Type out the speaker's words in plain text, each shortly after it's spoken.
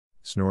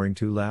Snoring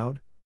too loud?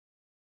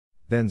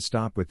 Then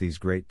stop with these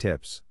great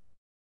tips.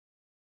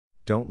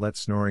 Don't let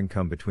snoring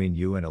come between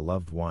you and a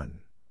loved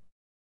one.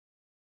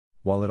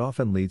 While it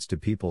often leads to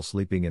people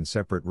sleeping in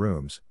separate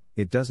rooms,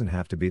 it doesn't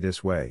have to be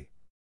this way.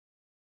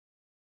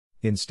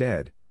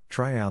 Instead,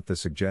 try out the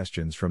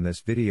suggestions from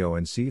this video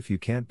and see if you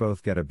can't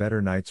both get a better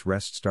night's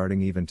rest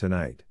starting even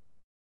tonight.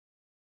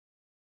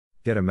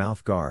 Get a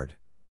mouth guard.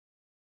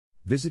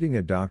 Visiting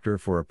a doctor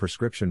for a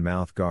prescription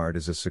mouth guard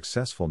is a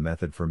successful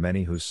method for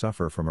many who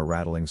suffer from a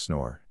rattling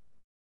snore.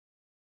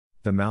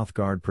 The mouth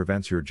guard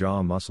prevents your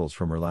jaw muscles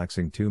from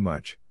relaxing too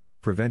much,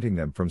 preventing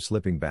them from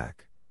slipping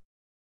back.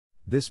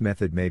 This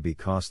method may be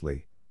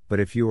costly, but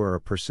if you are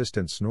a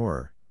persistent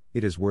snorer,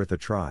 it is worth a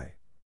try.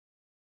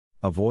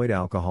 Avoid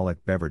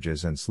alcoholic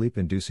beverages and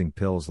sleep-inducing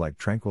pills like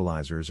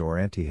tranquilizers or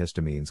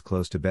antihistamines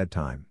close to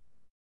bedtime.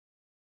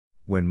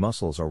 When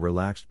muscles are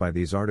relaxed by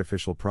these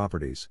artificial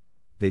properties,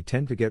 they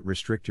tend to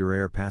restrict your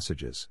air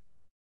passages.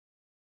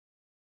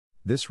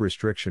 This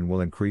restriction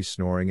will increase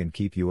snoring and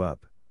keep you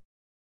up.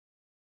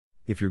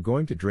 If you're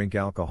going to drink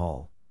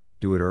alcohol,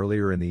 do it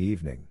earlier in the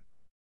evening.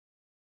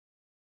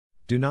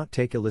 Do not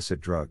take illicit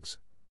drugs.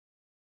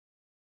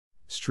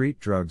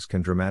 Street drugs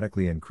can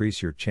dramatically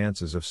increase your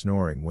chances of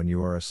snoring when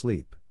you are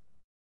asleep.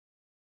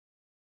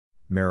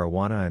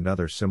 Marijuana and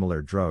other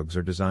similar drugs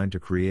are designed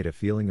to create a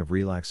feeling of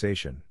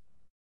relaxation.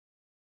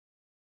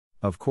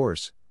 Of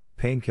course,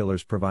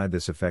 painkillers provide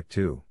this effect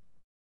too.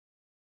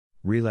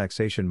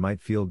 Relaxation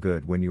might feel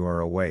good when you are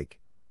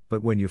awake,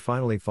 but when you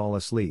finally fall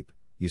asleep,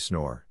 you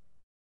snore.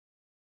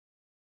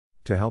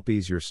 To help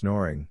ease your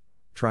snoring,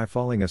 try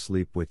falling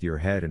asleep with your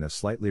head in a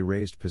slightly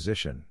raised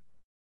position.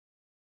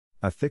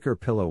 A thicker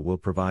pillow will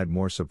provide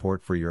more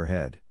support for your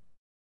head.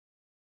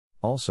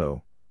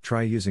 Also,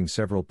 try using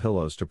several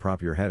pillows to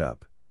prop your head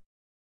up.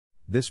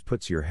 This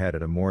puts your head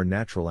at a more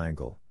natural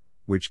angle,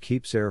 which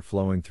keeps air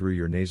flowing through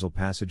your nasal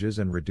passages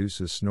and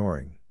reduces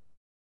snoring.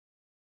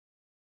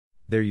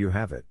 There you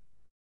have it.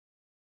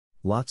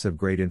 Lots of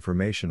great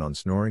information on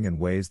snoring and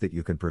ways that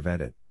you can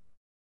prevent it.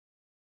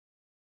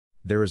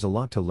 There is a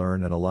lot to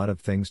learn and a lot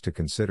of things to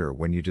consider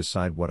when you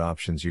decide what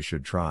options you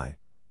should try,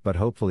 but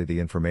hopefully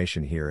the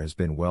information here has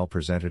been well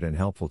presented and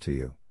helpful to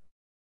you.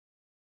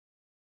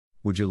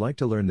 Would you like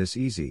to learn this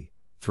easy,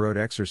 throat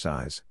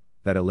exercise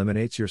that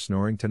eliminates your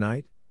snoring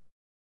tonight?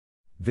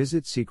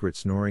 Visit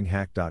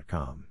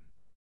secretsnoringhack.com.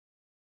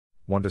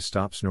 Want to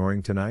stop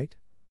snoring tonight?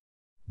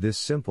 This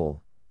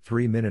simple,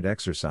 3-minute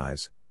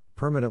exercise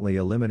permanently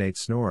eliminates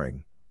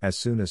snoring as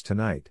soon as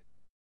tonight.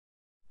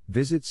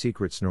 Visit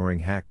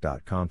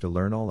secretsnoringhack.com to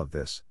learn all of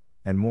this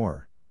and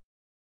more.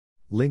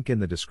 Link in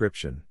the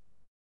description.